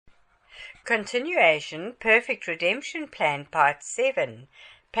Continuation, Perfect Redemption Plan, Part 7,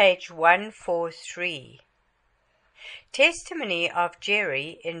 page 143. Testimony of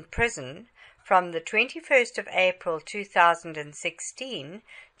Gery in prison from the 21st of April 2016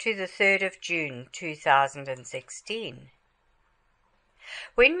 to the 3rd of June 2016.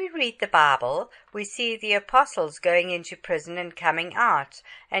 When we read the Bible, we see the apostles going into prison and coming out,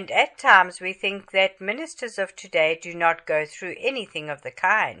 and at times we think that ministers of today do not go through anything of the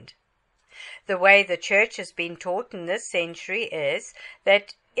kind. The way the church has been taught in this century is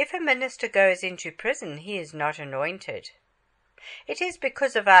that if a minister goes into prison, he is not anointed. It is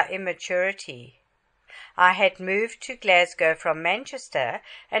because of our immaturity. I had moved to Glasgow from Manchester,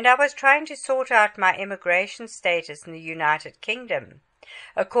 and I was trying to sort out my immigration status in the United Kingdom.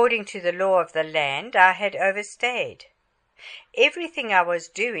 According to the law of the land, I had overstayed. Everything I was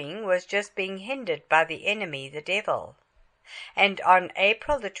doing was just being hindered by the enemy, the devil. And on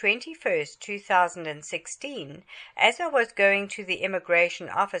April the 21st, 2016, as I was going to the immigration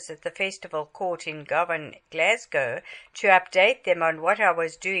office at the Festival Court in Govan, Glasgow, to update them on what I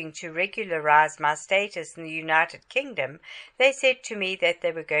was doing to regularize my status in the United Kingdom, they said to me that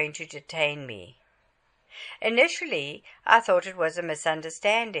they were going to detain me. Initially, I thought it was a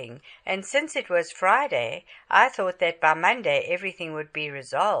misunderstanding, and since it was Friday, I thought that by Monday everything would be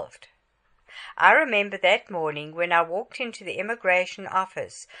resolved. I remember that morning when I walked into the immigration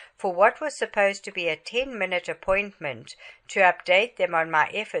office for what was supposed to be a 10-minute appointment to update them on my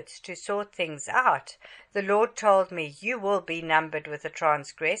efforts to sort things out, the Lord told me, "You will be numbered with the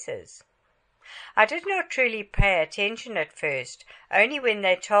transgressors." I did not truly pay attention at first, only when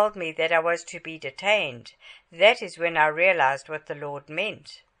they told me that I was to be detained. That is when I realized what the Lord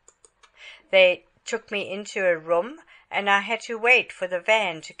meant. They took me into a room, and I had to wait for the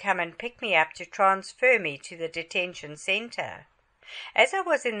van to come and pick me up to transfer me to the detention center. As I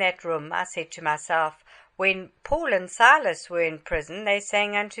was in that room, I said to myself, when Paul and Silas were in prison, they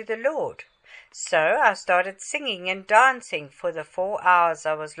sang unto the Lord. So I started singing and dancing for the 4 hours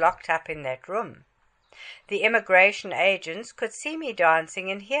I was locked up in that room. The immigration agents could see me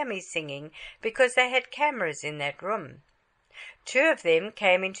dancing and hear me singing because they had cameras in that room. 2 of them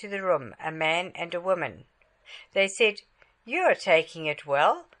came into the room, a man and a woman. They said, "You are taking it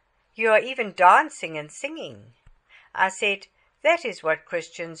well. You are even dancing and singing." I said, "That is what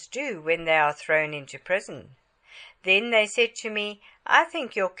Christians do when they are thrown into prison." Then they said to me, "I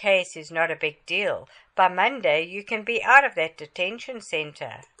think your case is not a big deal. By Monday you can be out of that detention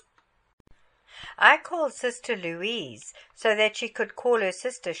center." I called Sister Louise so that she could call her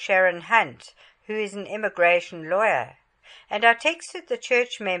sister Sharon Hunt, who is an immigration lawyer. And I texted the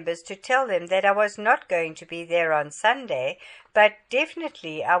church members to tell them that I was not going to be there on Sunday, but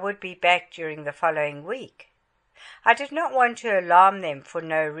definitely I would be back during the following week. I did not want to alarm them for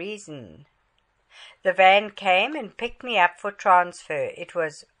no reason. The van came and picked me up for transfer. It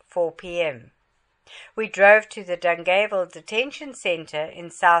was 4 p.m. We drove to the Dungavel detention center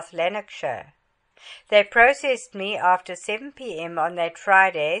in South Lanarkshire. They processed me after 7 p.m. on that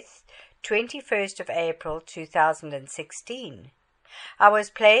Friday, 21st of April 2016. I was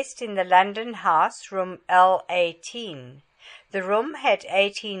placed in the London house, room L18. The room had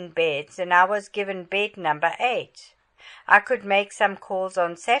 18 beds and I was given bed number 8. I could make some calls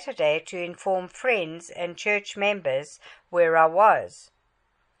on Saturday to inform friends and church members where I was.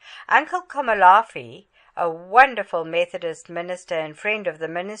 Uncle Komalafi, a wonderful Methodist minister and friend of the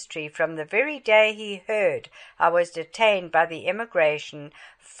ministry, from the very day he heard I was detained by the immigration,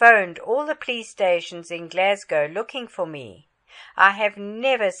 phoned all the police stations in Glasgow looking for me. I have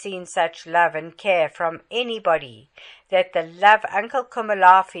never seen such love and care from anybody that the love Uncle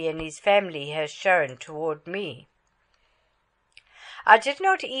Komalafi and his family has shown toward me. I did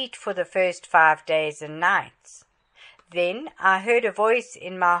not eat for the first 5 days and nights. Then I heard a voice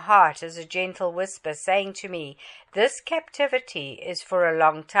in my heart as a gentle whisper saying to me, "This captivity is for a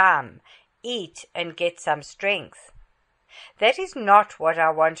long time. Eat and get some strength." That is not what I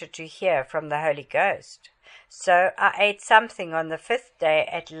wanted to hear from the Holy Ghost. So I ate something on the 5th day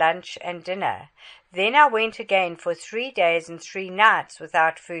at lunch and dinner. Then I went again for 3 days and 3 nights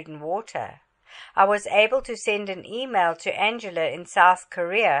without food and water. I was able to send an email to Angela in South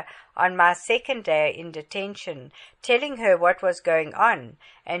Korea on my 2nd day in detention, telling her what was going on,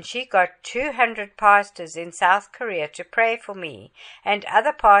 and she got 200 pastors in South Korea to pray for me, and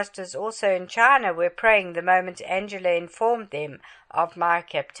other pastors also in China were praying the moment Angela informed them of my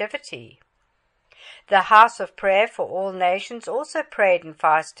captivity. The House of Prayer for All Nations also prayed and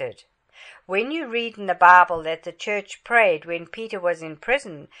fasted. When you read in the Bible that the church prayed when Peter was in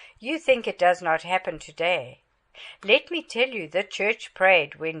prison, you think it does not happen today. Let me tell you, the church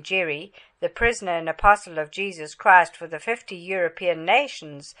prayed when Gery, the prisoner and apostle of Jesus Christ for the 50 European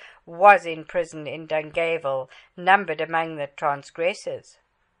nations, was in prison in Dungavel, numbered among the transgressors.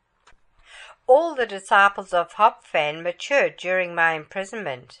 All the disciples of Hopfan matured during my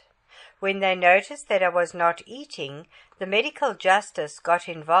imprisonment. When they noticed that I was not eating, the medical justice got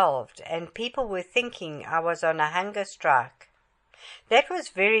involved, and people were thinking I was on a hunger strike. That was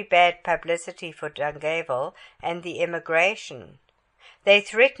very bad publicity for Dungavel and the immigration. They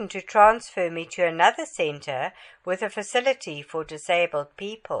threatened to transfer me to another center with a facility for disabled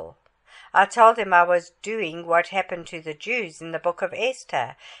people. I told them I was doing what happened to the Jews in the book of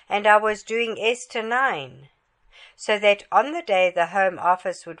Esther, and I was doing Esther 9. So that on the day the Home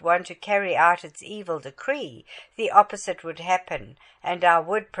Office would want to carry out its evil decree, the opposite would happen, and I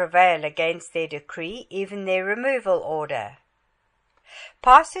would prevail against their decree, even their removal order.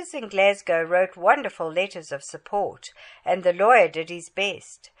 Pastors in Glasgow wrote wonderful letters of support, and the lawyer did his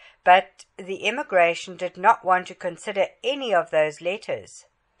best, but the immigration did not want to consider any of those letters.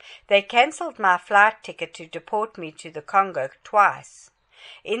 They cancelled my flight ticket to deport me to the Congo twice.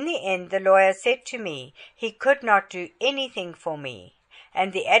 In the end, the lawyer said to me he could not do anything for me,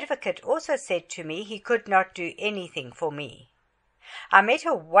 and the advocate also said to me he could not do anything for me. I met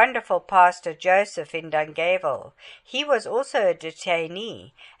a wonderful pastor, Joseph, in Dungavel. He was also a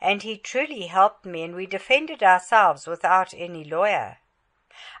detainee, and he truly helped me, and we defended ourselves without any lawyer.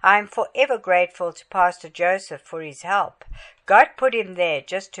 I am forever grateful to Pastor Joseph for his help. God put him there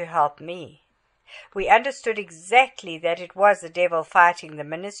just to help me. We understood exactly that it was the devil fighting the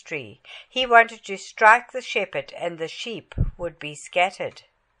ministry. He wanted to strike the shepherd, and the sheep would be scattered.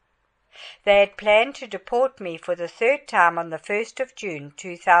 They had planned to deport me for the third time on the 1st of June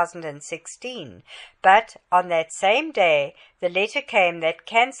 2016, but on that same day the letter came that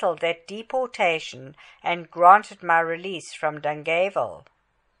cancelled that deportation and granted my release from Dungavel.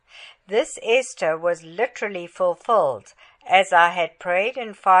 This Esther was literally fulfilled, as I had prayed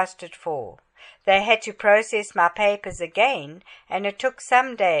and fasted for. They had to process my papers again, and it took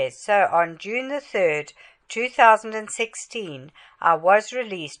some days, so on June the 3rd, 2016, I was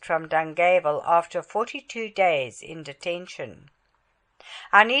released from Dungavel after 42 days in detention.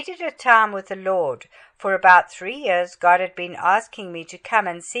 I needed a time with the Lord. For about 3 years, God had been asking me to come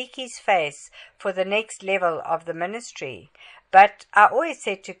and seek His face for the next level of the ministry. But I always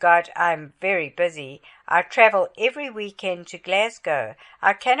said to God, I'm very busy. I travel every weekend to Glasgow.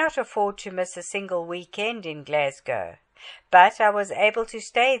 I cannot afford to miss a single weekend in Glasgow. But I was able to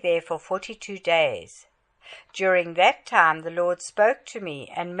stay there for 42 days. During that time the Lord spoke to me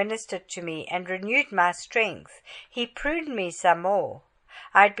and ministered to me and renewed my strength. He pruned me some more.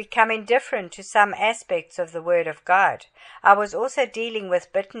 I had become indifferent to some aspects of the Word of God. I was also dealing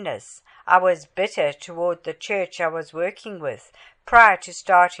with bitterness. I was bitter toward the church I was working with prior to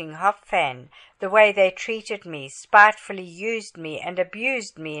starting Hopfan, the way they treated me, spitefully used me, and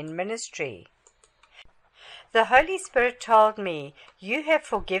abused me in ministry. The Holy Spirit told me, you have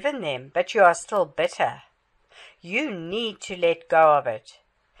forgiven them, but you are still bitter. You need to let go of it.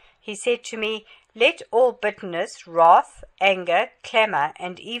 He said to me, let all bitterness, wrath, anger, clamor,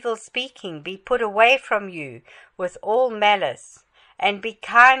 and evil speaking be put away from you with all malice, and be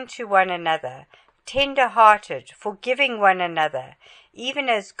kind to one another, tender-hearted, forgiving one another, even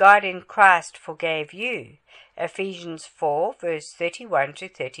as God in Christ forgave you. Ephesians 4, verse 31 to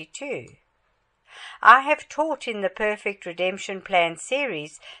 32. I have taught in the Perfect Redemption Plan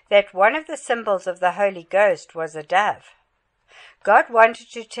series that one of the symbols of the Holy Ghost was a dove. God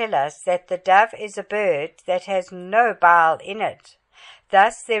wanted to tell us that the dove is a bird that has no bile in it.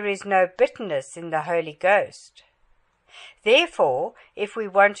 Thus there is no bitterness in the Holy Ghost. Therefore, if we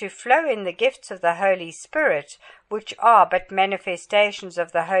want to flow in the gifts of the Holy Spirit, which are but manifestations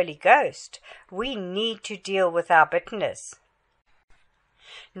of the Holy Ghost, we need to deal with our bitterness.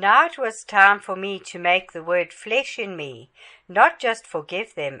 Now it was time for me to make the word flesh in me, not just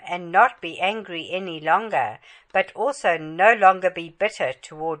forgive them and not be angry any longer, but also no longer be bitter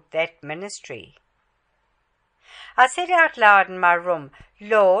toward that ministry. I said out loud in my room,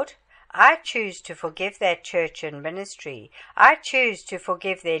 Lord, I choose to forgive that church and ministry. I choose to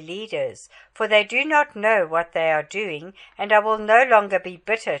forgive their leaders, for they do not know what they are doing, and I will no longer be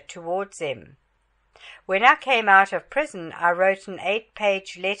bitter towards them. When I came out of prison, I wrote an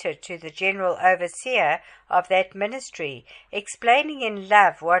 8-page letter to the general overseer of that ministry, explaining in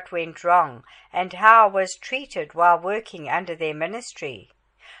love what went wrong and how I was treated while working under their ministry.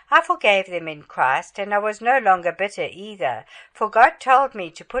 I forgave them in Christ, and I was no longer bitter either, for God told me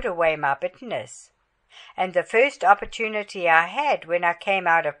to put away my bitterness. And the first opportunity I had when I came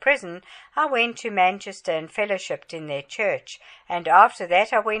out of prison, I went to Manchester and fellowshipped in their church, and after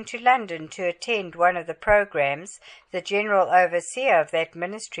that I went to London to attend one of the programs the general overseer of that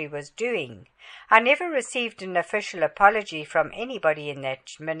ministry was doing. I never received an official apology from anybody in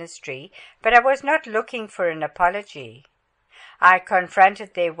that ministry, but I was not looking for an apology. I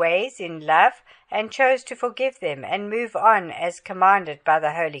confronted their ways in love and chose to forgive them and move on as commanded by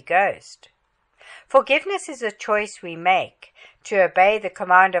the Holy Ghost. Forgiveness is a choice we make, to obey the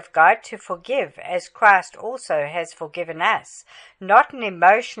command of God to forgive as Christ also has forgiven us, not an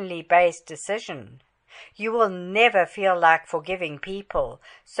emotionally based decision. You will never feel like forgiving people,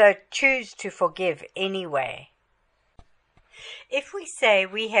 so choose to forgive anyway. If we say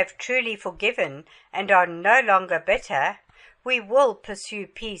we have truly forgiven and are no longer bitter, we will pursue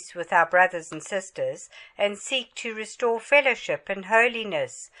peace with our brothers and sisters and seek to restore fellowship and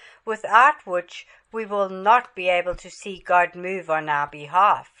holiness, without which we will not be able to see God move on our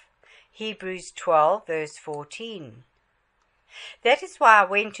behalf. Hebrews 12, verse 14. That is why I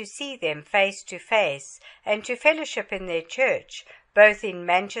went to see them face to face and to fellowship in their church, both in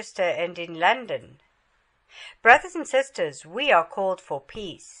Manchester and in London. Brothers and sisters, we are called for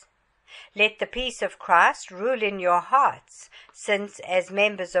peace. Let the peace of Christ rule in your hearts, since as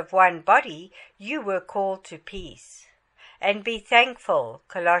members of one body you were called to peace. And be thankful,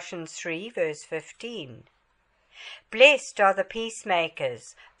 Colossians 3, verse 15. Blessed are the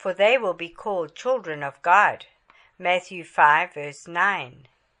peacemakers, for they will be called children of God. Matthew 5, verse 9.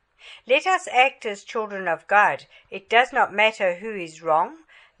 Let us act as children of God. It does not matter who is wrong.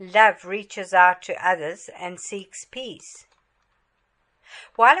 Love reaches out to others and seeks peace.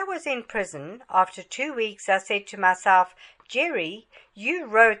 While I was in prison, after 2 weeks, I said to myself, Gery, you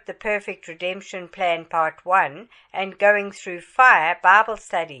wrote the Perfect Redemption Plan Part 1 and Going Through Fire Bible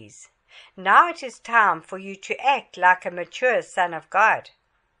studies. Now it is time for you to act like a mature son of God.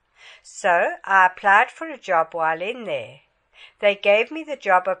 So I applied for a job while in there. They gave me the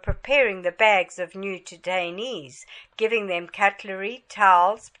job of preparing the bags of new detainees, giving them cutlery,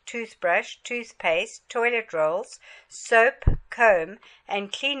 towels, toothbrush, toothpaste, toilet rolls, soap, comb,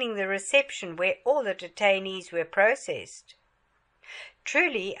 and cleaning the reception where all the detainees were processed.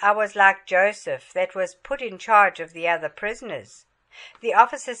 Truly, I was like Joseph that was put in charge of the other prisoners. The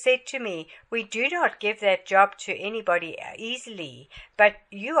officer said to me, we do not give that job to anybody easily, but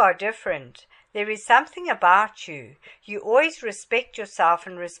you are different. There is something about you. You always respect yourself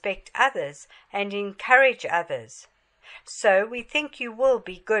and respect others and encourage others. So we think you will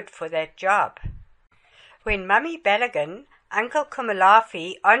be good for that job. When Mummy Balagan, Uncle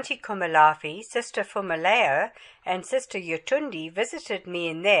Kumalafi, Auntie Kumalafi, Sister Fumaleo, and Sister Yutundi visited me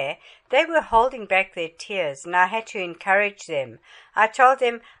in there, they were holding back their tears, and I had to encourage them. I told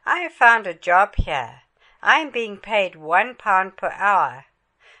them, I have found a job here. I am being paid £1 per hour.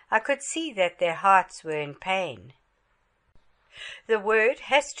 I could see that their hearts were in pain. The Word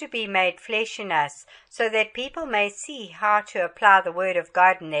has to be made flesh in us so that people may see how to apply the Word of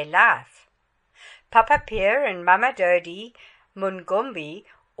God in their life. Papa Pierre and Mama Dodi Mungumbi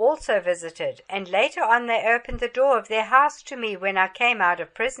also visited, and later on they opened the door of their house to me when I came out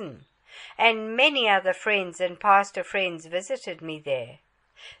of prison, and many other friends and pastor friends visited me there.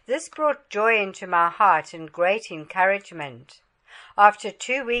 This brought joy into my heart and great encouragement. After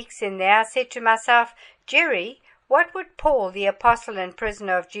 2 weeks in there, I said to myself, Gery, what would Paul, the apostle and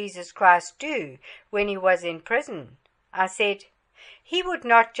prisoner of Jesus Christ, do when he was in prison? I said, he would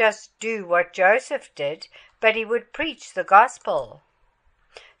not just do what Joseph did, but he would preach the gospel.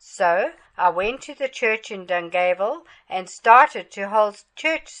 So I went to the church in Dungavel and started to hold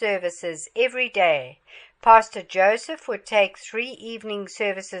church services every day. Pastor Joseph would take 3 evening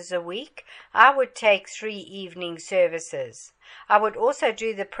services a week. I would take 3 evening services. I would also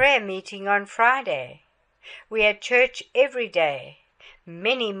do the prayer meeting on Friday. We had church every day.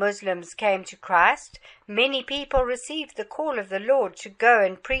 Many Muslims came to Christ. Many people received the call of the Lord to go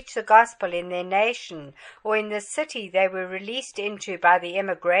and preach the gospel in their nation or in the city they were released into by the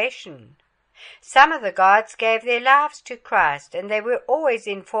immigration. Some of the guards gave their lives to Christ, and they were always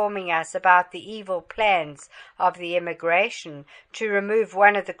informing us about the evil plans of the immigration to remove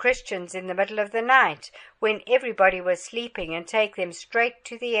one of the Christians in the middle of the night when everybody was sleeping and take them straight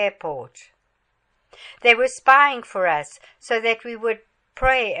to the airport. They were spying for us so that we would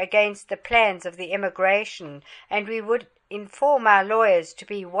pray against the plans of the immigration, and we would inform our lawyers to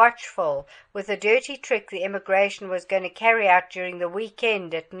be watchful with a dirty trick the immigration was going to carry out during the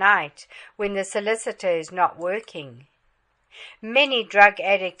weekend at night when the solicitor is not working. Many drug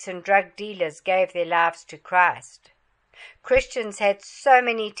addicts and drug dealers gave their lives to Christ. Christians had so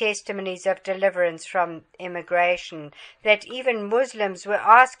many testimonies of deliverance from immigration that even Muslims were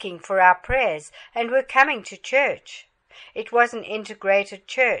asking for our prayers and were coming to church. It was an integrated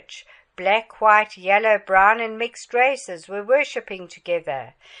church. Black, white, yellow, brown, and mixed races were worshipping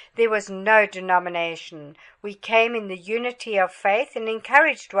together. There was no denomination. We came in the unity of faith and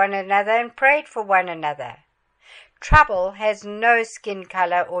encouraged one another and prayed for one another. Trouble has no skin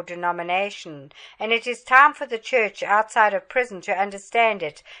color or denomination, and it is time for the church outside of prison to understand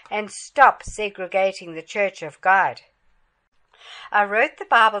it and stop segregating the church of God. I wrote the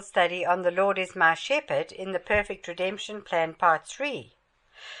Bible study on The Lord is My Shepherd in the Perfect Redemption Plan Part 3.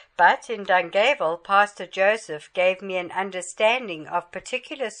 But in Dungavel, Pastor Joseph gave me an understanding of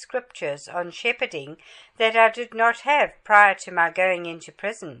particular scriptures on shepherding that I did not have prior to my going into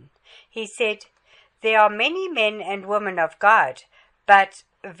prison. He said, "There are many men and women of God, but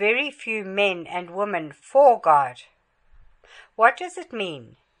very few men and women for God." What does it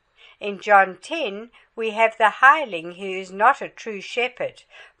mean? In John 10, we have the hireling who is not a true shepherd,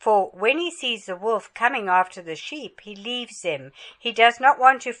 for when he sees the wolf coming after the sheep, he leaves them. He does not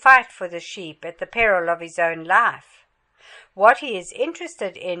want to fight for the sheep at the peril of his own life. What he is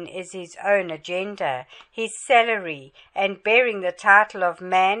interested in is his own agenda, his salary, and bearing the title of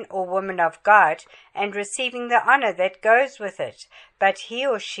man or woman of God and receiving the honor that goes with it. But he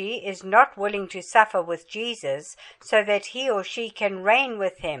or she is not willing to suffer with Jesus so that he or she can reign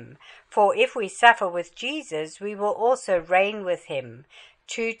with him. For if we suffer with Jesus, we will also reign with him.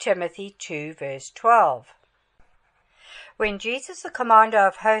 2 Timothy 2 verse 12. When Jesus, the commander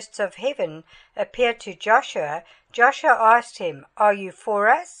of hosts of heaven, appeared to Joshua, Joshua asked him, "Are you for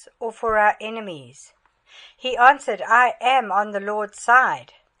us or for our enemies?" He answered, "I am on the Lord's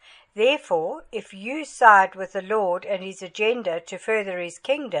side." Therefore, if you side with the Lord and his agenda to further his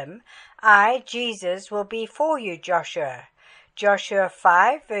kingdom, I, Jesus, will be for you, Joshua. Joshua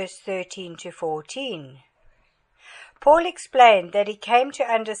 5, verse 13 to 14. Paul explained that he came to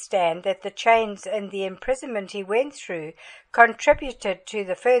understand that the chains and the imprisonment he went through contributed to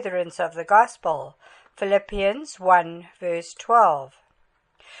the furtherance of the gospel. Philippians 1 verse 12.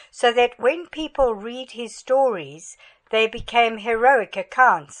 So that when people read his stories, they became heroic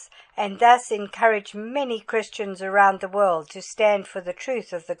accounts and thus encourage many Christians around the world to stand for the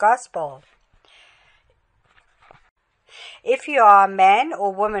truth of the gospel. If you are a man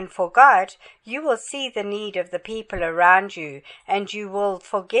or woman for God, you will see the need of the people around you, and you will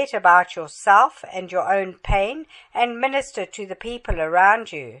forget about yourself and your own pain and minister to the people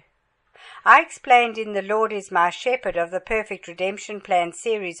around you. I explained in The Lord is My Shepherd of the Perfect Redemption Plan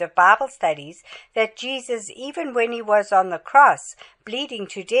series of Bible studies that Jesus, even when he was on the cross, bleeding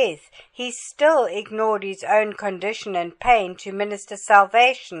to death, he still ignored his own condition and pain to minister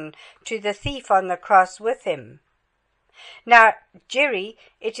salvation to the thief on the cross with him. Now, Gery,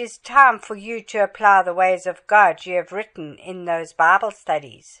 it is time for you to apply the ways of God you have written in those Bible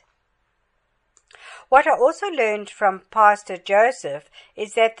studies. What I also learned from Pastor Joseph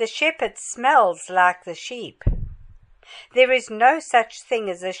is that the shepherd smells like the sheep. There is no such thing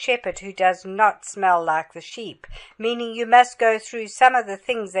as a shepherd who does not smell like the sheep, meaning you must go through some of the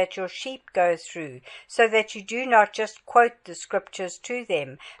things that your sheep go through, so that you do not just quote the scriptures to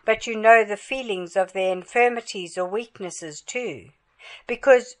them, but you know the feelings of their infirmities or weaknesses too,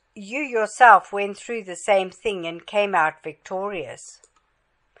 because you yourself went through the same thing and came out victorious.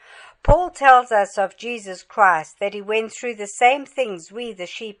 Paul tells us of Jesus Christ that he went through the same things we, the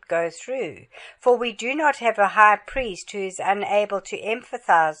sheep, go through. For we do not have a high priest who is unable to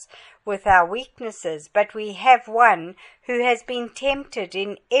empathize with our weaknesses, but we have one who has been tempted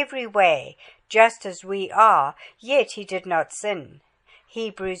in every way, just as we are, yet he did not sin.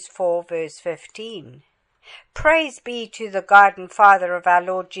 Hebrews 4 verse 15. Praise be to the God and Father of our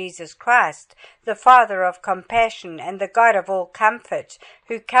Lord Jesus Christ, the Father of compassion and the God of all comfort,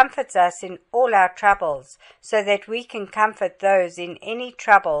 who comforts us in all our troubles, so that we can comfort those in any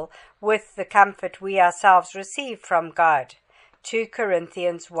trouble with the comfort we ourselves receive from God. 2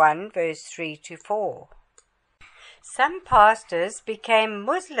 Corinthians 1 verse 3 to 4. Some pastors became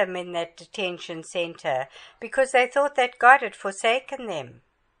Muslim in that detention center because they thought that God had forsaken them.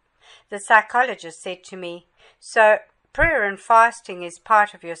 The psychologist said to me, "So prayer and fasting is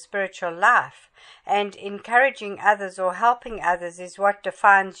part of your spiritual life, and encouraging others or helping others is what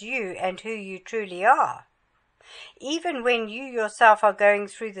defines you and who you truly are. Even when you yourself are going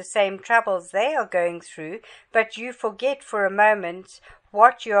through the same troubles they are going through, but you forget for a moment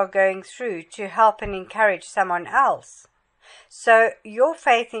what you are going through to help and encourage someone else. So your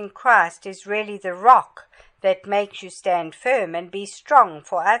faith in Christ is really the rock that makes you stand firm and be strong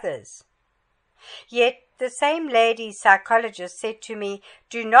for others. Yet the same lady psychologist said to me,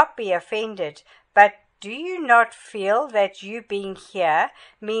 "Do not be offended, but do you not feel that you being here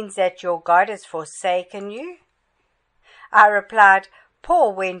means that your God has forsaken you?" I replied,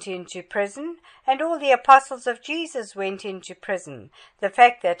 "Paul went into prison, and all the apostles of Jesus went into prison. The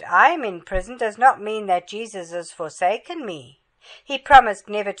fact that I am in prison does not mean that Jesus has forsaken me. He promised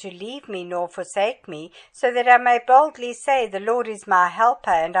never to leave me nor forsake me, so that I may boldly say, 'The Lord is my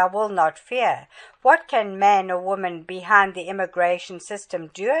helper, and I will not fear. What can man or woman behind the immigration system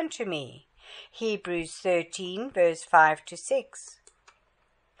do unto me?'" Hebrews 13, verse 5 to 6.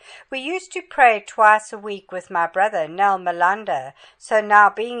 We used to pray twice a week with my brother, Nell Malanda, so now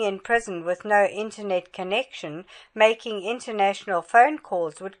being in prison with no internet connection, making international phone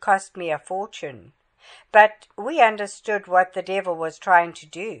calls would cost me a fortune. But we understood what the devil was trying to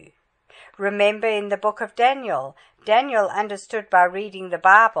do. Remember in the book of Daniel, Daniel understood by reading the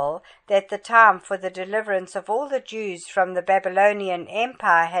Bible that the time for the deliverance of all the Jews from the Babylonian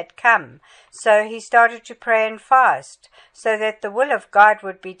Empire had come, so he started to pray and fast, so that the will of God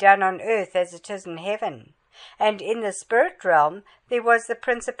would be done on earth as it is in heaven. And in the spirit realm, there was the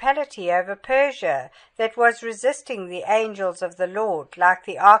principality over Persia that was resisting the angels of the Lord, like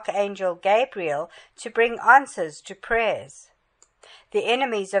the archangel Gabriel, to bring answers to prayers. The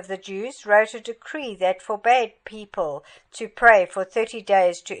enemies of the Jews wrote a decree that forbade people to pray for 30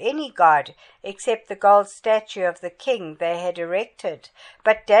 days to any god except the gold statue of the king they had erected.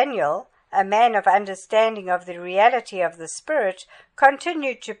 But Daniel, a man of understanding of the reality of the Spirit,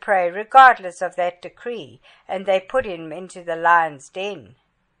 continued to pray regardless of that decree, and they put him into the lion's den.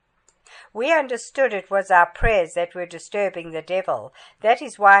 We understood it was our prayers that were disturbing the devil. That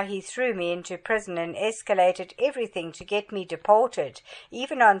is why he threw me into prison and escalated everything to get me deported,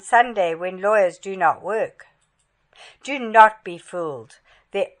 even on Sunday when lawyers do not work. Do not be fooled.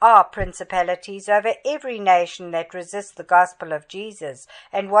 There are principalities over every nation that resist the gospel of Jesus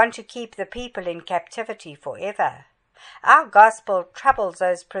and want to keep the people in captivity forever. Our gospel troubles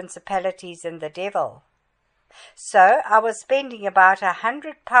those principalities and the devil. So I was spending about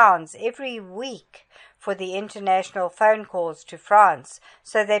 £100 every week for the international phone calls to France,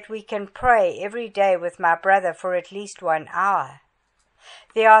 so that we can pray every day with my brother for at least 1 hour.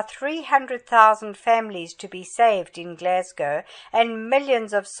 There are 300,000 families to be saved in Glasgow and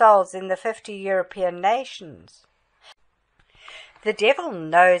millions of souls in the 50 European nations. The devil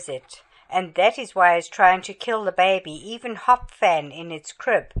knows it, and that is why he's trying to kill the baby, even Hopfan in its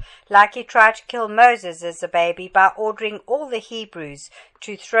crib, like he tried to kill Moses as a baby by ordering all the Hebrews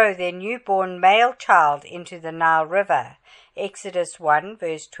to throw their newborn male child into the Nile River. Exodus 1,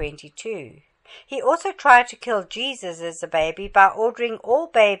 verse 22. He also tried to kill Jesus as a baby by ordering all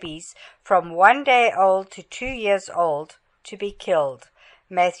babies from 1 day old to 2 years old to be killed.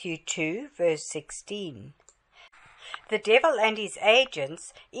 Matthew 2, verse 16. The devil and his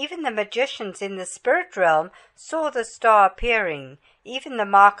agents, even the magicians in the spirit realm, saw the star appearing, even the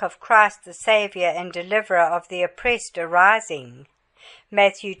mark of Christ the Saviour and Deliverer of the oppressed arising.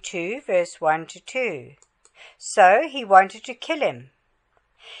 Matthew 2, verse 1 to 2. So he wanted to kill him.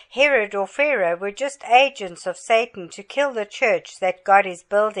 Herod or Pharaoh were just agents of Satan to kill the church that God is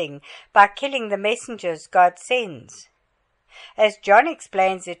building by killing the messengers God sends. As John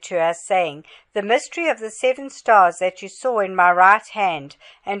explains it to us, saying, "The mystery of the 7 stars that you saw in my right hand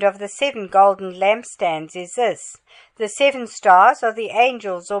and of the 7 golden lampstands is this. The 7 stars are the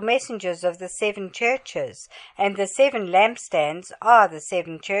angels or messengers of the 7 churches, and the 7 lampstands are the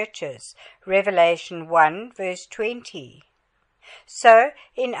 7 churches." Revelation 1, verse 20. So,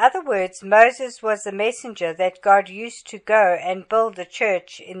 in other words, Moses was the messenger that God used to go and build the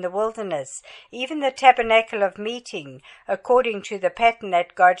church in the wilderness, even the tabernacle of meeting, according to the pattern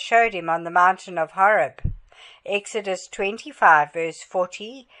that God showed him on the mountain of Horeb. Exodus 25, verse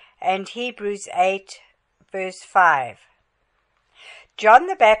 40, and Hebrews 8, verse 5. John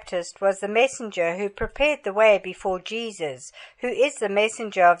the Baptist was the messenger who prepared the way before Jesus, who is the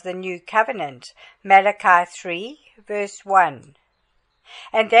messenger of the new covenant. Malachi 3, verse 1.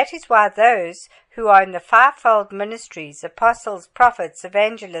 And that is why those who are in the fivefold ministries, apostles, prophets,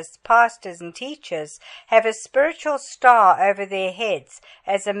 evangelists, pastors, and teachers, have a spiritual star over their heads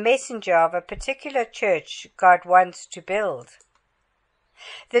as a messenger of a particular church God wants to build.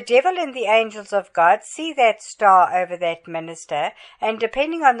 The devil and the angels of God see that star over that minister, and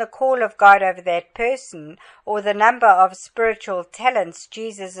depending on the call of God over that person, or the number of spiritual talents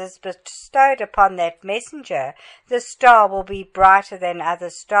Jesus has bestowed upon that messenger, the star will be brighter than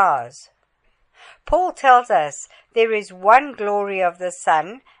other stars. Paul tells us there is one glory of the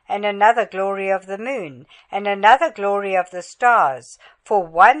sun, and another glory of the moon, and another glory of the stars, for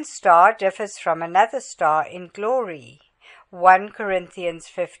one star differs from another star in glory. 1 Corinthians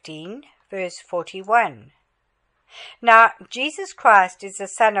 15, verse 41. Now, Jesus Christ is the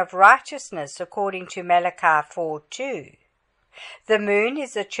Son of Righteousness according to Malachi 4:2. The moon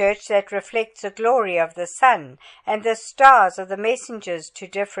is a church that reflects the glory of the sun, and the stars are the messengers to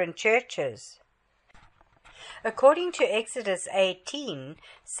different churches. According to Exodus 18,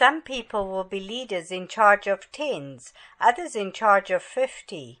 some people will be leaders in charge of tens, others in charge of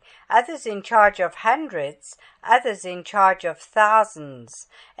 50, others in charge of hundreds, others in charge of thousands,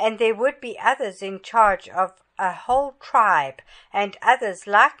 and there would be others in charge of a whole tribe, and others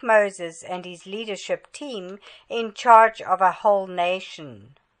like Moses and his leadership team in charge of a whole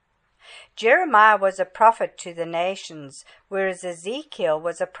nation. Jeremiah was a prophet to the nations, whereas Ezekiel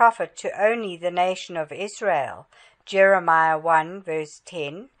was a prophet to only the nation of Israel. Jeremiah 1 verse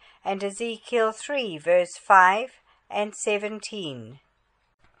 10 and Ezekiel 3 verse 5 and 17.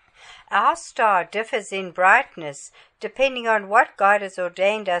 Our star differs in brightness depending on what God has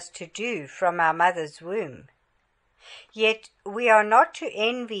ordained us to do from our mother's womb. Yet we are not to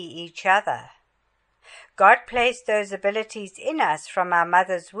envy each other. God placed those abilities in us from our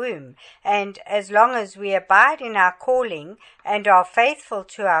mother's womb, and as long as we abide in our calling and are faithful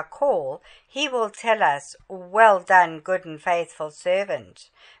to our call, He will tell us, "Well done, good and faithful servant."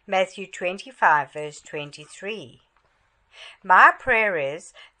 Matthew 25, verse 23. My prayer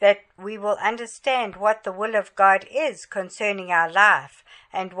is that we will understand what the will of God is concerning our life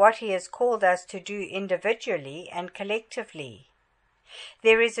and what He has called us to do individually and collectively.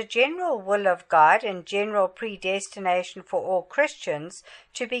 There is a general will of God and general predestination for all Christians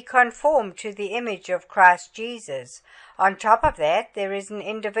to be conformed to the image of Christ Jesus. On top of that, there is an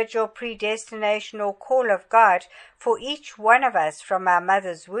individual predestination or call of God for each one of us from our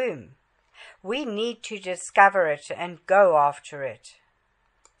mother's womb. We need to discover it and go after it.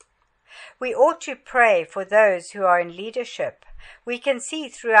 We ought to pray for those who are in leadership. We can see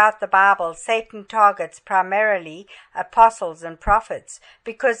throughout the Bible Satan targets primarily apostles and prophets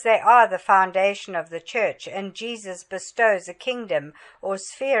because they are the foundation of the church, and Jesus bestows a kingdom or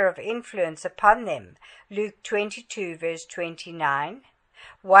sphere of influence upon them. Luke 22 verse 29,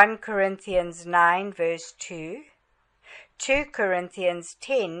 1 Corinthians 9 verse 2, 2 Corinthians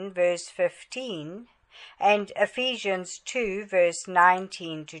 10 verse 15, and Ephesians 2 verse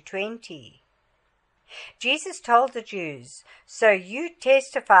 19 to 20. Jesus told the Jews, "So you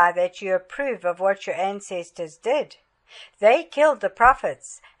testify that you approve of what your ancestors did. They killed the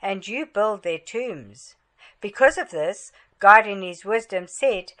prophets, and you build their tombs. Because of this, God in His wisdom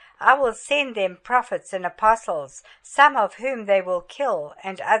said, I will send them prophets and apostles, some of whom they will kill,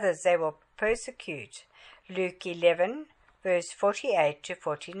 and others they will persecute." Luke 11, verse 48 to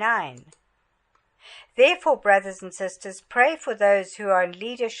 49. Therefore, brothers and sisters, pray for those who are in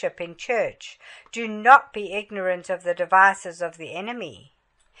leadership in church. Do not be ignorant of the devices of the enemy.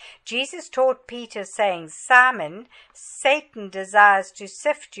 Jesus taught Peter, saying, "Simon, Satan desires to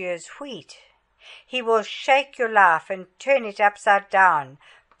sift you as wheat. He will shake your life and turn it upside down,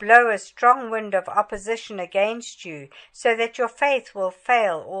 blow a strong wind of opposition against you, so that your faith will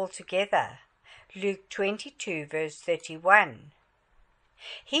fail altogether." Luke 22, verse 31.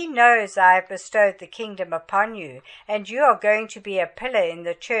 He knows I have bestowed the kingdom upon you, and you are going to be a pillar in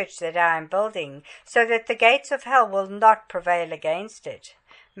the church that I am building, so that the gates of hell will not prevail against it.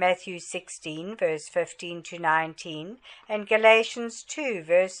 Matthew 16, verse 15 to 19, and Galatians 2,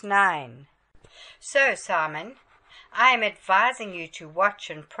 verse 9. So, Simon, I am advising you to watch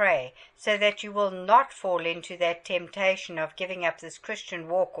and pray, so that you will not fall into that temptation of giving up this Christian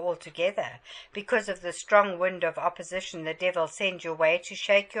walk altogether, because of the strong wind of opposition the devil sends your way to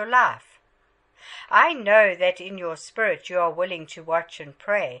shake your life. I know that in your spirit you are willing to watch and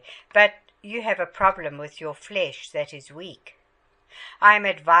pray, but you have a problem with your flesh that is weak. I am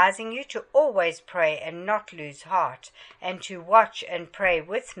advising you to always pray and not lose heart, and to watch and pray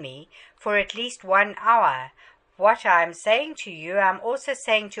with me for at least 1 hour. What I am saying to you, I am also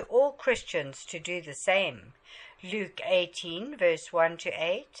saying to all Christians to do the same. Luke 18, verse 1 to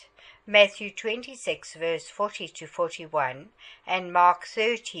 8, Matthew 26, verse 40 to 41, and Mark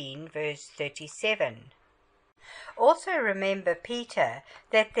 13, verse 37. Also remember, Peter,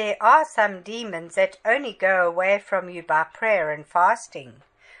 that there are some demons that only go away from you by prayer and fasting.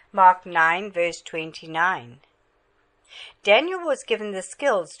 Mark 9, verse 29. Daniel was given the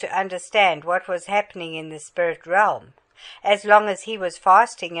skills to understand what was happening in the spirit realm. As long as he was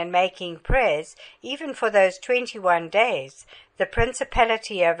fasting and making prayers, even for those 21 days, the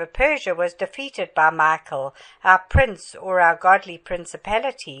principality over Persia was defeated by Michael, our prince or our godly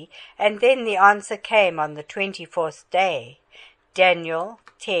principality, and then the answer came on the 24th day. Daniel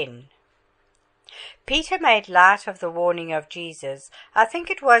 10. Peter made light of the warning of Jesus. I think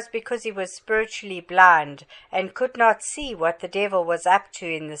it was because he was spiritually blind and could not see what the devil was up to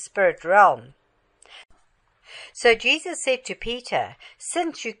in the spirit realm. So Jesus said to Peter,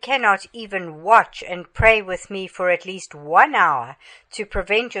 "Since you cannot even watch and pray with me for at least 1 hour to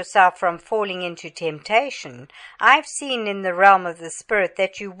prevent yourself from falling into temptation, I've seen in the realm of the Spirit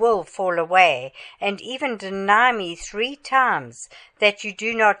that you will fall away and even deny me 3 times, that you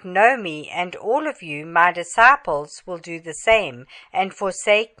do not know me, and all of you, my disciples, will do the same and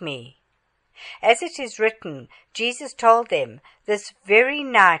forsake me." As it is written, Jesus told them, "This very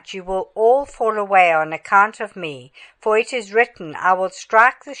night you will all fall away on account of me, for it is written, I will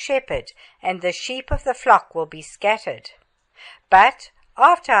strike the shepherd, and the sheep of the flock will be scattered. But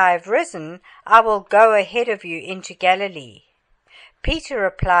after I have risen, I will go ahead of you into Galilee." Peter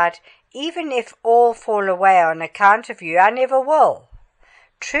replied, "Even if all fall away on account of you, I never will."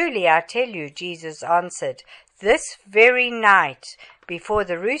 "Truly I tell you," Jesus answered, "this very night, before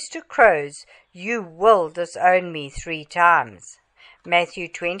the rooster crows, you will disown me 3 times. Matthew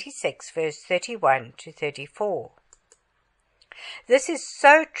 26, verse 31 to 34. This is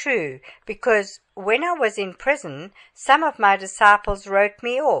so true because when I was in prison, some of my disciples wrote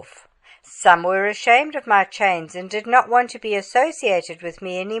me off. Some were ashamed of my chains and did not want to be associated with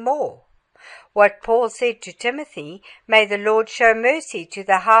me anymore. What Paul said to Timothy, "May the Lord show mercy to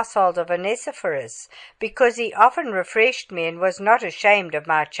the household of Onesiphorus, because he often refreshed me and was not ashamed of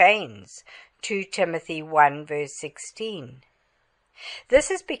my chains." 2 Timothy 1 verse 16. This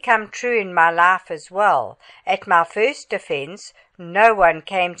has become true in my life as well. At my first defense, no one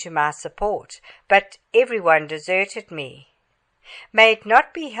came to my support, but everyone deserted me. May it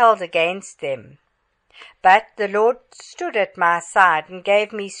not be held against them. But the Lord stood at my side and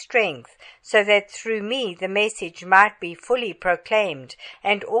gave me strength, so that through me the message might be fully proclaimed,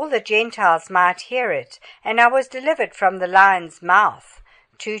 and all the Gentiles might hear it, and I was delivered from the lion's mouth.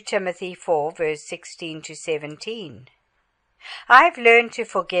 2 Timothy 4, verse 16 to 17. I have learned to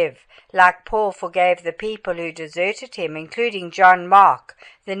forgive, like Paul forgave the people who deserted him, including John Mark,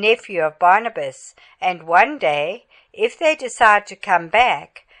 the nephew of Barnabas, and one day, if they decide to come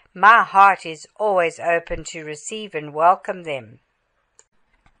back, my heart is always open to receive and welcome them.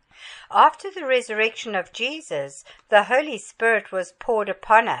 After the resurrection of Jesus, the Holy Spirit was poured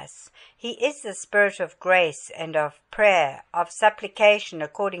upon us. He is the Spirit of grace and of prayer, of supplication,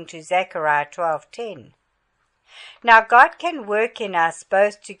 according to Zechariah 12:10. Now God can work in us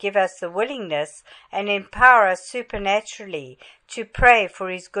both to give us the willingness and empower us supernaturally to pray for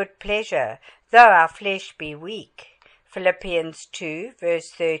His good pleasure, though our flesh be weak. Philippians 2,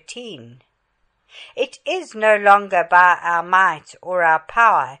 verse 13. It is no longer by our might or our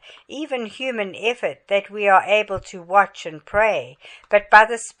power, even human effort, that we are able to watch and pray, but by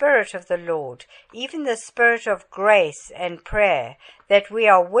the Spirit of the Lord, even the Spirit of grace and prayer, that we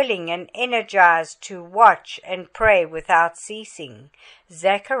are willing and energized to watch and pray without ceasing.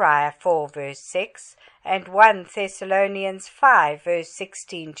 Zechariah 4, verse 6, and 1 Thessalonians 5, verse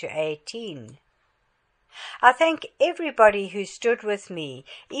 16 to 18. I thank everybody who stood with me,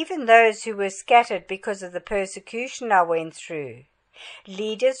 even those who were scattered because of the persecution I went through.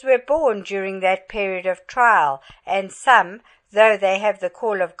 Leaders were born during that period of trial, and some, though they have the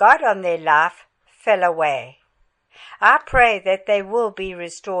call of God on their life, fell away. I pray that they will be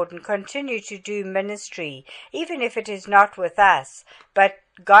restored and continue to do ministry, even if it is not with us, but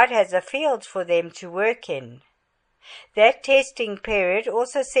God has a field for them to work in. That testing period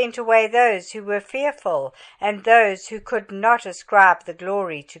also sent away those who were fearful and those who could not ascribe the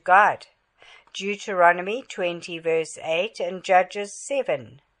glory to God. Deuteronomy 20 verse 8 and Judges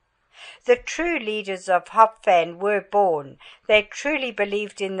 7. The true leaders of Hopfan were born. They truly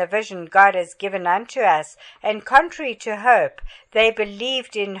believed in the vision God has given unto us, and contrary to hope, they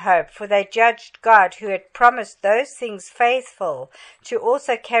believed in hope, for they judged God, who had promised those things faithful, to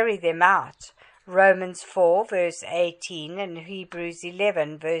also carry them out. Romans 4 verse 18 and Hebrews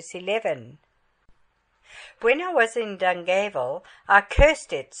 11 verse 11. When I was in Dungavel, I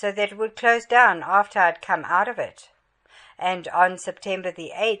cursed it so that it would close down after I had come out of it. And on September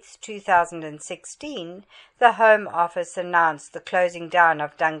the 8th, 2016, the Home Office announced the closing down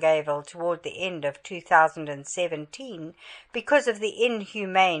of Dungavel toward the end of 2017 because of the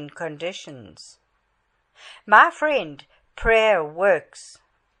inhumane conditions. My friend, prayer works.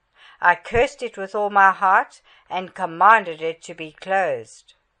 I cursed it with all my heart and commanded it to be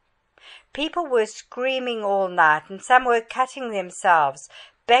closed. People were screaming all night, and some were cutting themselves,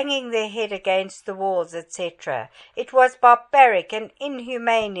 banging their head against the walls, etc. It was barbaric and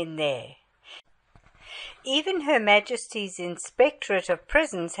inhumane in there. Even Her Majesty's Inspectorate of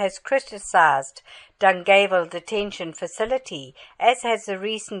Prisons has criticised Dungavel Detention Facility, as has a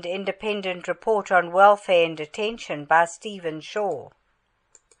recent independent report on welfare in detention by Stephen Shaw.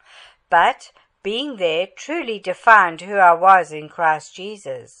 But being there truly defined who I was in Christ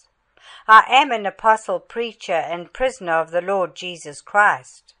Jesus. I am an apostle, preacher, and prisoner of the Lord Jesus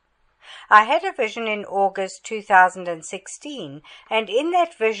Christ. I had a vision in August 2016, and in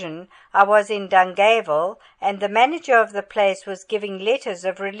that vision I was in Dungavel, and the manager of the place was giving letters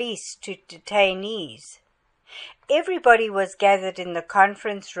of release to detainees. Everybody was gathered in the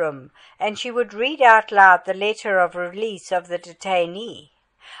conference room, and she would read out loud the letter of release of the detainee.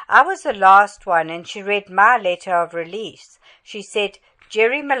 I was the last one, and she read my letter of release. She said,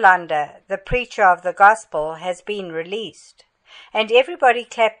 "Gery, the preacher of the gospel, has been released." And everybody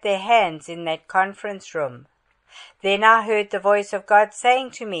clapped their hands in that conference room. Then I heard the voice of God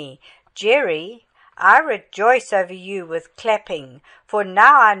saying to me, "Gery, I rejoice over you with clapping, for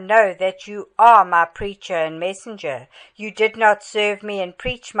now I know that you are my preacher and messenger. You did not serve me and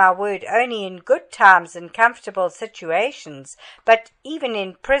preach my word only in good times and comfortable situations, but even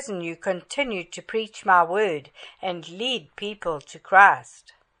in prison you continued to preach my word and lead people to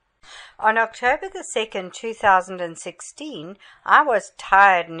Christ." On October the 2nd, 2016, I was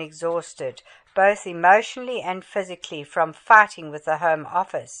tired and exhausted, both emotionally and physically, from fighting with the Home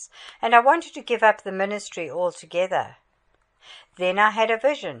Office, and I wanted to give up the ministry altogether. Then I had a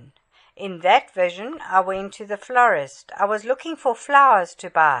vision. In that vision, I went to the florist. I was looking for flowers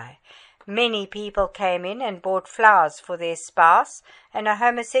to buy. Many people came in and bought flowers for their spouse, and a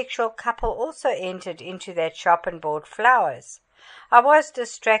homosexual couple also entered into that shop and bought flowers. I was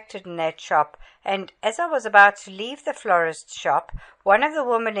distracted in that shop, and as I was about to leave the florist's shop, one of the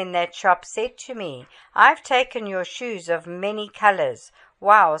women in that shop said to me, "I've taken your shoes of many colors.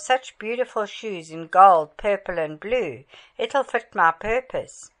 Wow, such beautiful shoes in gold, purple, and blue. It'll fit my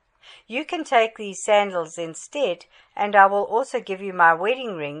purpose. You can take these sandals instead, and I will also give you my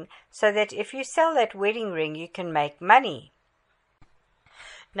wedding ring, so that if you sell that wedding ring, you can make money."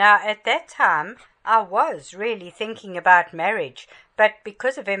 Now, at that time, I was really thinking about marriage, but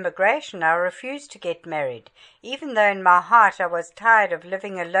because of immigration, I refused to get married, even though in my heart I was tired of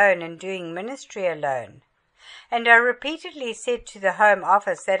living alone and doing ministry alone. And I repeatedly said to the Home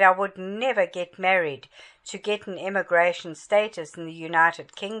Office that I would never get married to get an immigration status in the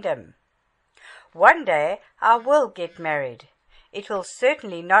United Kingdom. One day I will get married. It will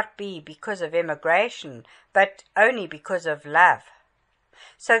certainly not be because of immigration, but only because of love.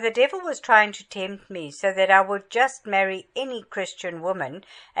 So the devil was trying to tempt me so that I would just marry any Christian woman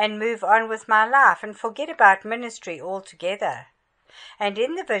and move on with my life and forget about ministry altogether. And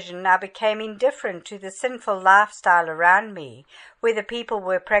in the vision I became indifferent to the sinful lifestyle around me, whether people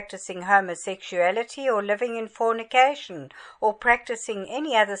were practicing homosexuality or living in fornication or practicing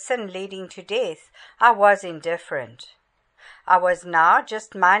any other sin leading to death. I was indifferent. I was now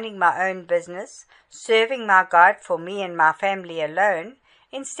just minding my own business, serving my God for me and my family alone,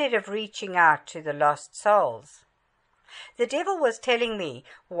 instead of reaching out to the lost souls. The devil was telling me,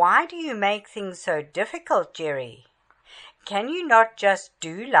 "Why do you make things so difficult, Gery? Can you not just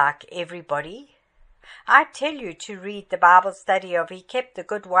do like everybody? I tell you to read the Bible study of He kept the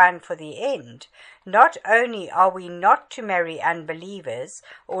good wine for the end. Not only are we not to marry unbelievers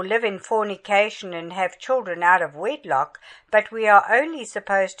or live in fornication and have children out of wedlock, but we are only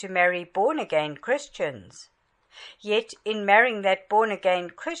supposed to marry born-again Christians. Yet in marrying that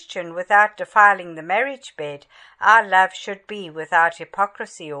born-again Christian without defiling the marriage bed, our love should be without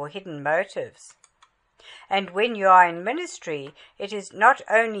hypocrisy or hidden motives. And when you are in ministry, it is not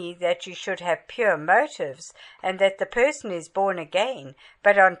only that you should have pure motives and that the person is born again,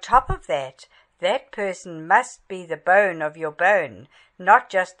 but on top of that, that person must be the bone of your bone, not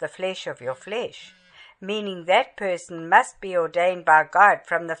just the flesh of your flesh. Meaning that person must be ordained by God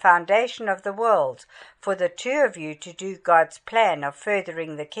from the foundation of the world for the two of you to do God's plan of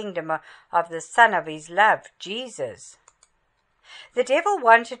furthering the kingdom of the Son of His love, Jesus. The devil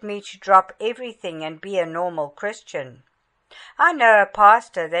wanted me to drop everything and be a normal Christian. I know a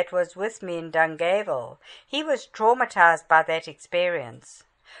pastor that was with me in Dungavel. He was traumatized by that experience.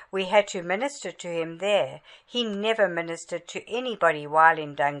 We had to minister to him there. He never ministered to anybody while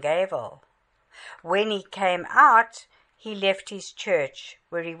in Dungavel. When he came out, he left his church,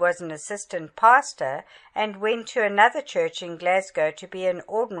 where he was an assistant pastor, and went to another church in Glasgow to be an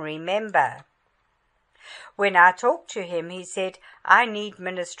ordinary member. When I talked to him, he said, "I need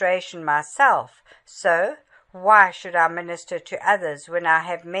ministration myself, so why should I minister to others when I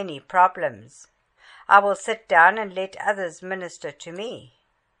have many problems? I will sit down and let others minister to me."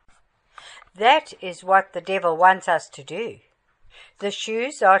 That is what the devil wants us to do. The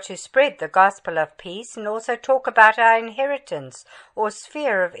shoes are to spread the gospel of peace and also talk about our inheritance or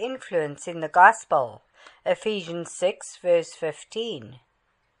sphere of influence in the gospel. Ephesians 6 verse 15.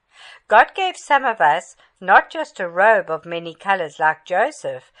 God gave some of us not just a robe of many colors like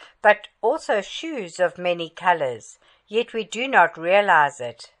Joseph, but also shoes of many colors, yet we do not realize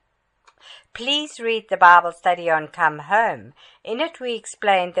it. Please read the Bible study on Come Home. In it we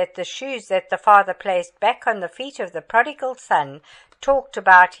explained that the shoes that the father placed back on the feet of the prodigal son talked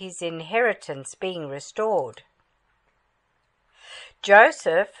about his inheritance being restored.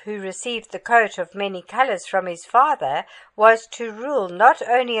 Joseph, who received the coat of many colors from his father, was to rule not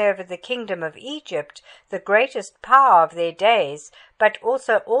only over the kingdom of Egypt, the greatest power of their days, but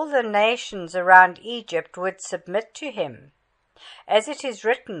also all the nations around Egypt would submit to him. As it is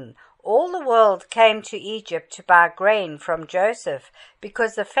written, all the world came to Egypt to buy grain from Joseph,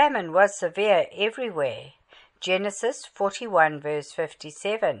 because the famine was severe everywhere. Genesis 41 verse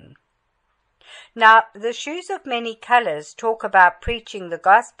 57. Now, the shoes of many colors talk about preaching the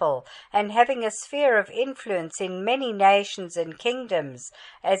gospel and having a sphere of influence in many nations and kingdoms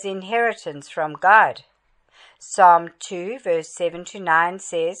as inheritance from God. Psalm 2 verse 7 to 9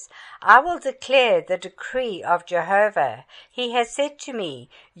 says, "I will declare the decree of Jehovah. He has said to me,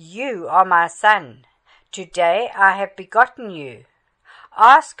 'You are my son. Today I have begotten you.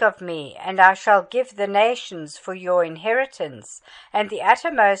 Ask of me, and I shall give the nations for your inheritance, and the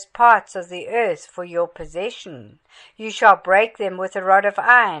uttermost parts of the earth for your possession. You shall break them with a rod of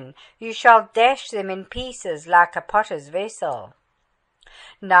iron. You shall dash them in pieces like a potter's vessel."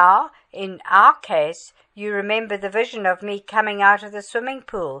 Now, in our case, you remember the vision of me coming out of the swimming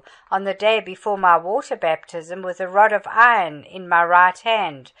pool on the day before my water baptism with a rod of iron in my right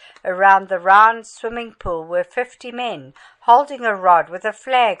hand. Around the round swimming pool were 50 men holding a rod with a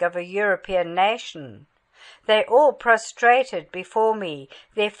flag of a European nation. They all prostrated before me,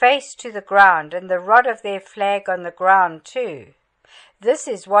 their face to the ground, and the rod of their flag on the ground too. This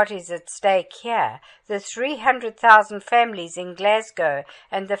is what is at stake here, the 300,000 families in Glasgow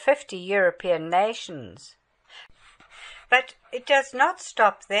and the 50 European nations. But it does not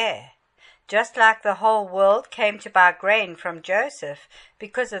stop there. Just like the whole world came to buy grain from Joseph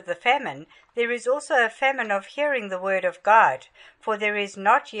because of the famine, there is also a famine of hearing the word of God, for there is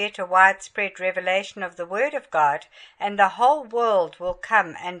not yet a widespread revelation of the word of God, and the whole world will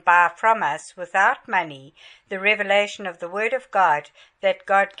come and buy from us without money the revelation of the word of God that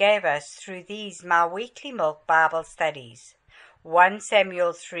God gave us through these my weekly milk Bible studies. 1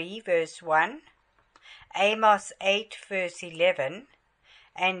 Samuel 3 verse 1, Amos 8 verse 11,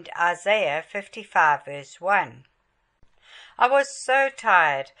 and Isaiah 55 verse 1. I was so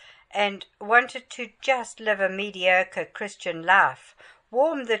tired and wanted to just live a mediocre Christian life,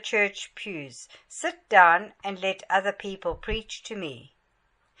 warm the church pews, sit down and let other people preach to me.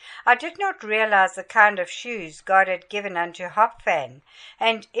 I did not realize the kind of shoes God had given unto Hopfan,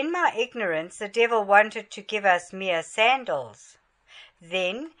 and in my ignorance the devil wanted to give us mere sandals.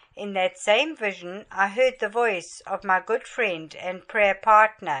 Then, in that same vision, I heard the voice of my good friend and prayer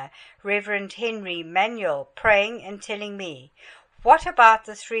partner, Reverend Henry Manuel, praying and telling me, "What about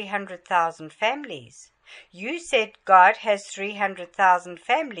the 300,000 families? You said God has 300,000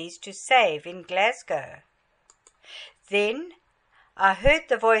 families to save in Glasgow." Then I heard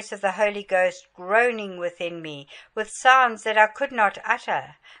the voice of the Holy Ghost groaning within me with sounds that I could not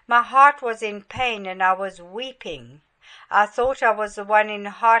utter. My heart was in pain and I was weeping. I thought I was the one in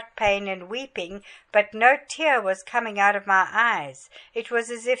heart pain and weeping, but no tear was coming out of my eyes. It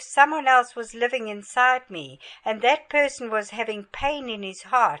was as if someone else was living inside me, and that person was having pain in his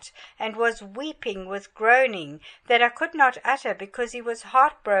heart and was weeping with groaning that I could not utter because he was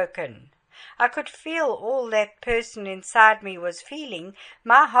heartbroken. I could feel all that person inside me was feeling.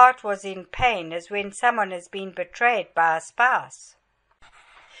 My heart was in pain as when someone has been betrayed by a spouse.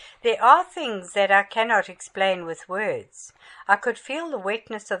 There are things that I cannot explain with words. I could feel the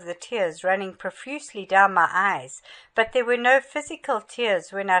wetness of the tears running profusely down my eyes, but there were no physical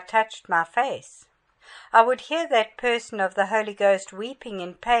tears when I touched my face. I would hear that person of the Holy Ghost weeping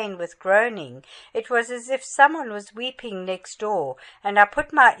in pain with groaning. It was as if someone was weeping next door, and I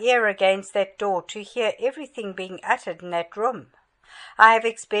put my ear against that door to hear everything being uttered in that room. I have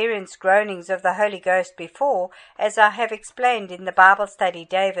experienced groanings of the Holy Ghost before, as I have explained in the Bible study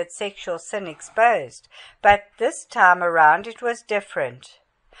David's Sexual Sin Exposed, but this time around it was different.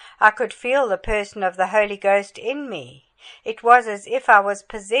 I could feel the person of the Holy Ghost in me. It was as if I was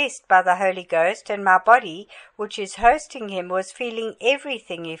possessed by the Holy Ghost, and my body, which is hosting him, was feeling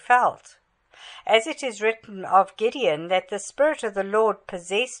everything he felt. As it is written of Gideon that the Spirit of the Lord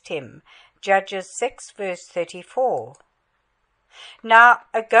possessed him, Judges 6 verse 34. Now,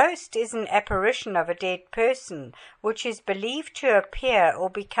 a ghost is an apparition of a dead person, which is believed to appear or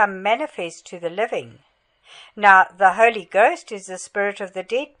become manifest to the living. Now, the Holy Ghost is the spirit of the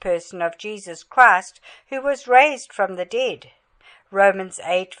dead person of Jesus Christ, who was raised from the dead. Romans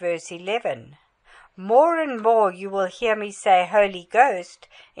 8 verse 11. More and more you will hear me say Holy Ghost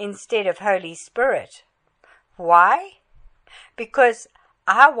instead of Holy Spirit. Why? Because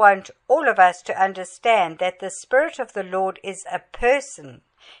I want all of us to understand that the Spirit of the Lord is a person.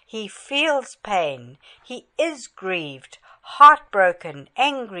 He feels pain. He is grieved, heartbroken,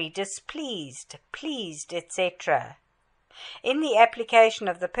 angry, displeased, pleased, etc. In the application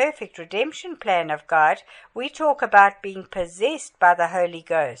of the perfect redemption plan of God, we talk about being possessed by the Holy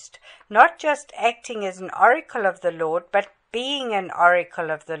Ghost, not just acting as an oracle of the Lord, but being an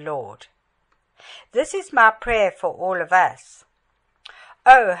oracle of the Lord. This is my prayer for all of us.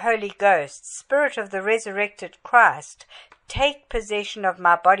 O Holy Ghost, Spirit of the resurrected Christ, take possession of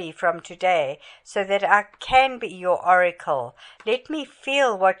my body from today, so that I can be your oracle. Let me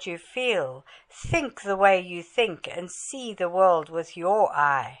feel what you feel, think the way you think, and see the world with your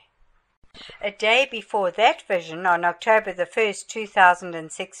eye. A day before that vision, on October the 1st,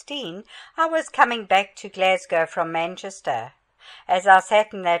 2016, I was coming back to Glasgow from Manchester. As I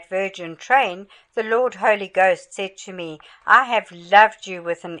sat in that Virgin train, the Lord Holy Ghost said to me, I have loved you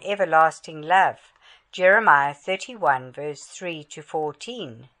with an everlasting love. Jeremiah 31 verse 3 to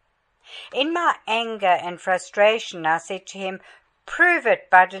 14. In my anger and frustration, I said to him, prove it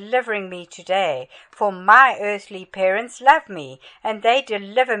by delivering me today, for my earthly parents love me, and they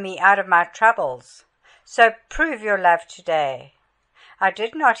deliver me out of my troubles. So prove your love today. I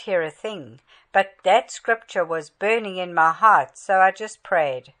did not hear a thing, but that scripture was burning in my heart, so I just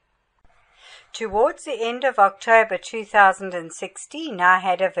prayed. Towards the end of October 2016, I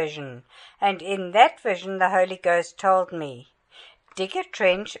had a vision, and in that vision the Holy Ghost told me, dig a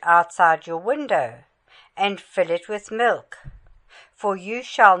trench outside your window, and fill it with milk. For you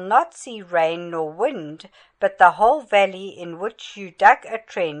shall not see rain nor wind, but the whole valley in which you dug a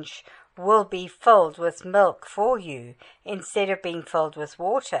trench will be filled with milk for you, instead of being filled with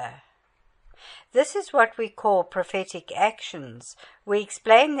water. This is what we call prophetic actions. We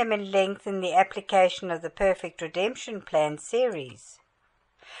explain them in length in the application of the Perfect Redemption Plan series.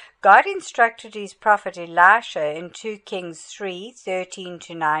 God instructed his prophet Elisha in 2 Kings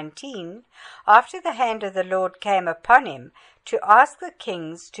 3:13-19, after the hand of the Lord came upon him, to ask the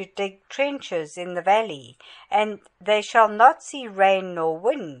kings to dig trenches in the valley, and they shall not see rain nor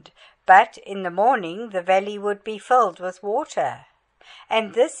wind, but in the morning the valley would be filled with water.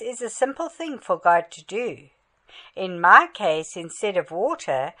 And this is a simple thing for God to do. In my case, instead of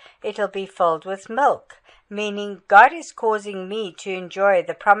water, it'll be filled with milk, meaning God is causing me to enjoy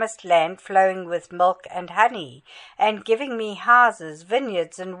the promised land flowing with milk and honey, and giving me houses,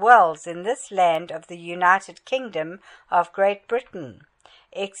 vineyards, and wells in this land of the United Kingdom of Great Britain.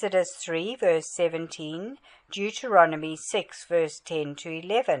 Exodus 3 verse 17, Deuteronomy 6 verse 10 to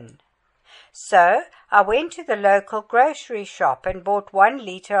 11. So I went to the local grocery shop and bought 1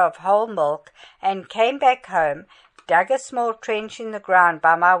 liter of whole milk, and came back home, dug a small trench in the ground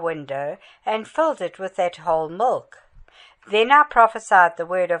by my window, and filled it with that whole milk. Then I prophesied the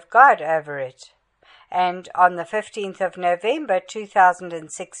word of God over it. And on the 15th of November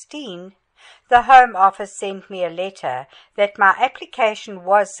 2016, the Home Office sent me a letter that my application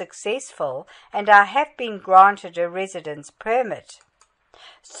was successful and I have been granted a residence permit.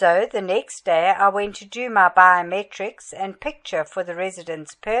 So the next day I went to do my biometrics and picture for the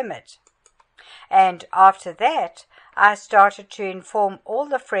residence permit. And after that, I started to inform all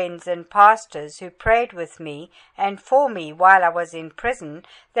the friends and pastors who prayed with me and for me while I was in prison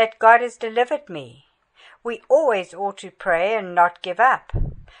that God has delivered me. We always ought to pray and not give up.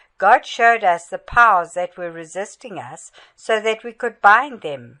 God showed us the powers that were resisting us so that we could bind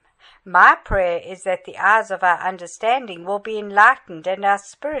them. My prayer is that the eyes of our understanding will be enlightened and our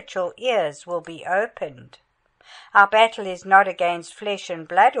spiritual ears will be opened. Our battle is not against flesh and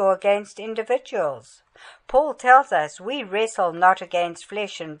blood or against individuals. Paul tells us we wrestle not against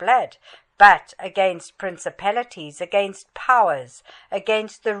flesh and blood, but against principalities, against powers,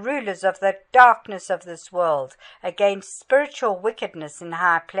 against the rulers of the darkness of this world, against spiritual wickedness in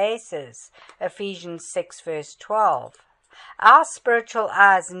high places. Ephesians 6 verse 12. Our spiritual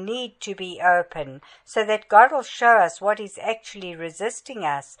eyes need to be open so that God will show us what is actually resisting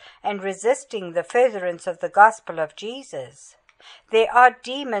us and resisting the furtherance of the gospel of Jesus. There are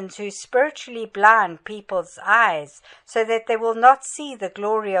demons who spiritually blind people's eyes so that they will not see the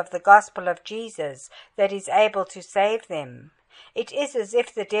glory of the gospel of Jesus that is able to save them. It is as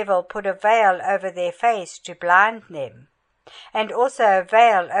if the devil put a veil over their face to blind them, and also a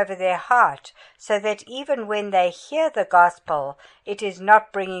veil over their heart, so that even when they hear the gospel, it is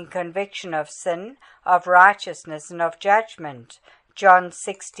not bringing conviction of sin, of righteousness, and of judgment. John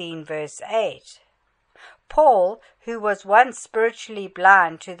 16 verse 8. Paul, who was once spiritually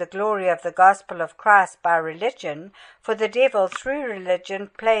blind to the glory of the gospel of Christ by religion, for the devil through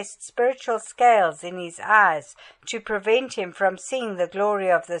religion placed spiritual scales in his eyes to prevent him from seeing the glory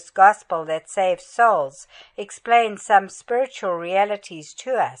of this gospel that saves souls, explains some spiritual realities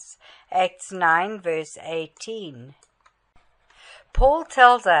to us. Acts 9 verse 18. Paul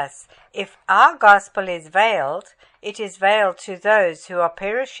tells us, if our gospel is veiled, it is veiled to those who are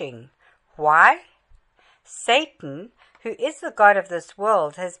perishing. Why? Satan, who is the god of this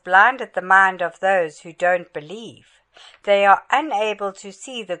world, has blinded the mind of those who don't believe. They are unable to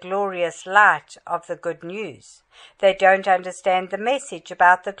see the glorious light of the good news. They don't understand the message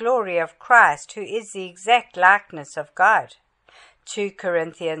about the glory of Christ, who is the exact likeness of God. 2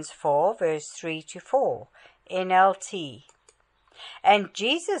 Corinthians 4 verse 3 to 4, NLT. And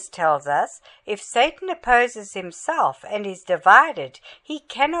Jesus tells us, if Satan opposes himself and is divided, he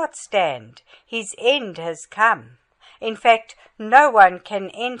cannot stand. His end has come. In fact, no one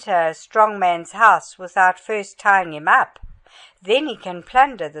can enter a strong man's house without first tying him up. Then he can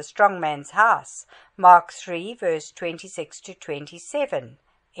plunder the strong man's house. Mark 3 verse 26 to 27,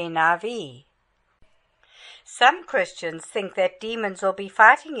 NIV. Some Christians think that demons will be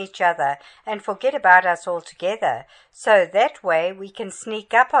fighting each other and forget about us altogether, so that way we can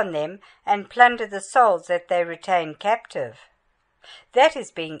sneak up on them and plunder the souls that they retain captive. That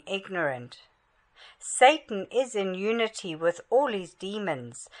is being ignorant. Satan is in unity with all his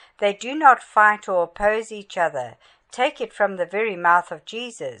demons. They do not fight or oppose each other. Take it from the very mouth of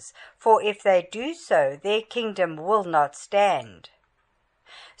Jesus, for if they do so, their kingdom will not stand.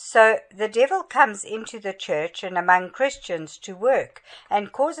 So the devil comes into the church and among Christians to work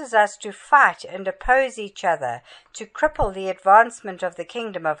and causes us to fight and oppose each other, to cripple the advancement of the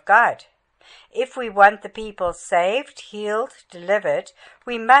kingdom of God. If we want the people saved, healed, delivered,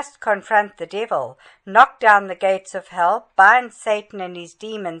 we must confront the devil, knock down the gates of hell, bind Satan and his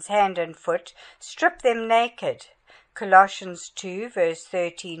demons hand and foot, strip them naked. Colossians 2 verse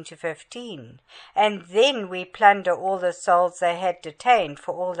 13 to 15. And then we plunder all the souls they had detained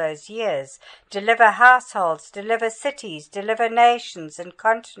for all those years, deliver households, deliver cities, deliver nations and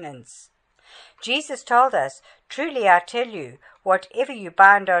continents. Jesus told us, truly I tell you, whatever you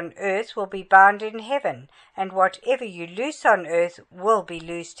bind on earth will be bound in heaven, and whatever you loose on earth will be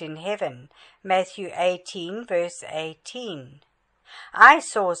loosed in heaven. Matthew 18 verse 18. I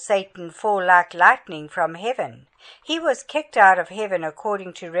saw Satan fall like lightning from heaven. He was kicked out of heaven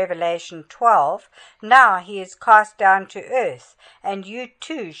according to Revelation 12. Now he is cast down to earth, and you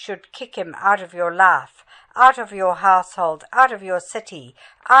too should kick him out of your life, out of your household, out of your city,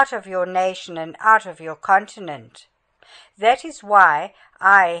 out of your nation, and out of your continent. That is why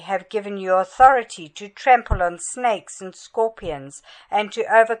I have given you authority to trample on snakes and scorpions and to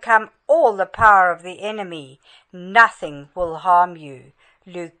overcome all the power of the enemy. Nothing will harm you.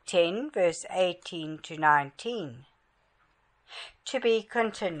 Luke 10 verse 18 to 19. To be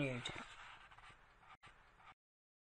continued.